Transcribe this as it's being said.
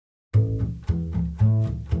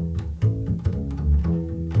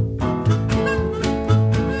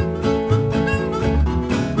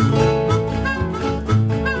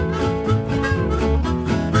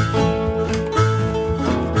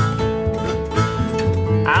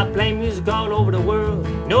I play music all over the world.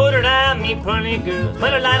 Know that I meet plenty of girls,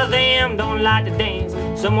 but a lot of them don't like to dance.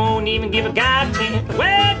 Some won't even give a guy a chance.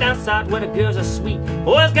 Way down south where the girls are sweet,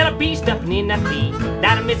 boys got a beast up in that feet.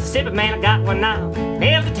 Down in Mississippi, man, I got one now.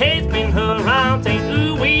 Never the taste been hurled around, saying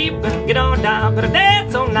ooh wee, gonna get on down, gonna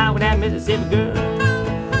dance all night with that Mississippi girl.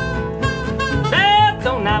 Dance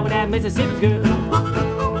all night with that Mississippi girl.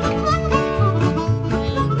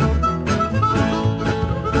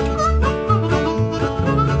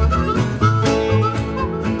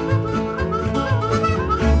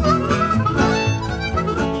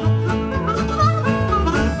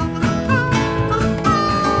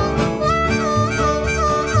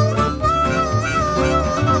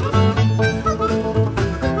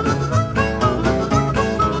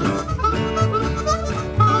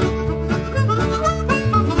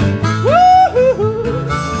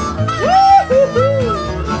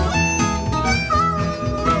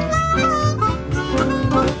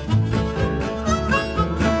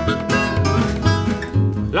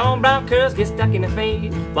 Long brown curls get stuck in the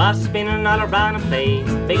face while she's spinning all around the place.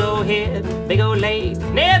 Big old head, big old legs,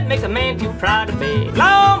 never makes a man too proud to beg.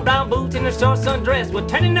 Long brown boots and a short sundress will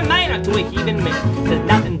turn the man into a heathen mess. There's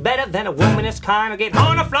nothing better than a woman that's kind of get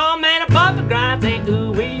on the floor, man, above the grind. Say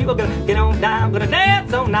ooh wee, we're gonna get on down, gonna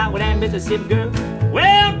dance all night with that Mississippi girl.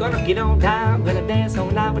 Well, gonna get on down, gonna dance all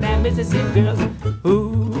night with that Mississippi girl.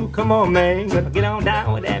 Ooh, come on, man, gonna get on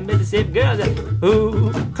down with that Mississippi girl.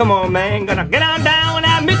 Ooh, come on, man, gonna get on down with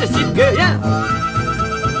that Mississippi girl, yeah.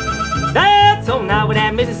 Dance all night with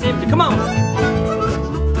that Mississippi, come on.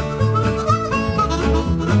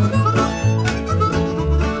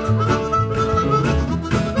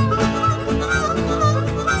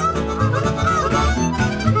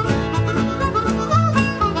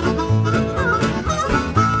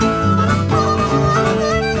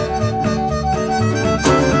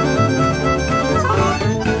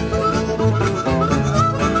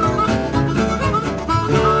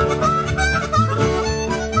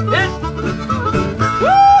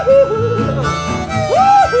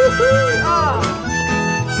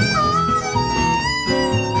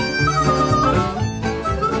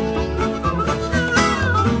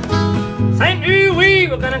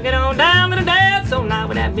 We're gonna get on down, gonna dance all night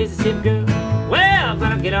with that Mississippi girl. Well,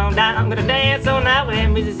 gonna get on down, gonna dance all night with that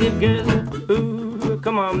Mississippi girl. Ooh,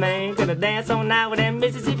 come on, man, gonna dance all night with that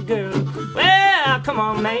Mississippi girl. Well, come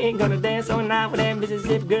on, man, gonna dance all night with that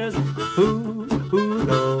Mississippi girl. Ooh, ooh,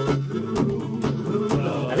 Lord.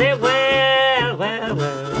 I said, well, well,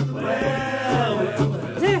 well.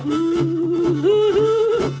 I said, ooh, ooh,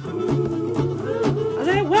 ooh. I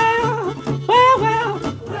said, well, well, well.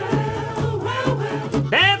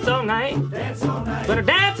 Dance all night. Dance all night. Gonna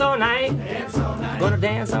dance all night. Dance all night. Gonna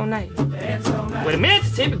dance all night. Dance all night. With a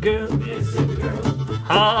Mississippi girl. Mississippi girl.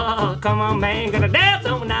 Oh, come on, man. Gonna dance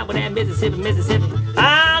all night with that Mississippi, Mississippi.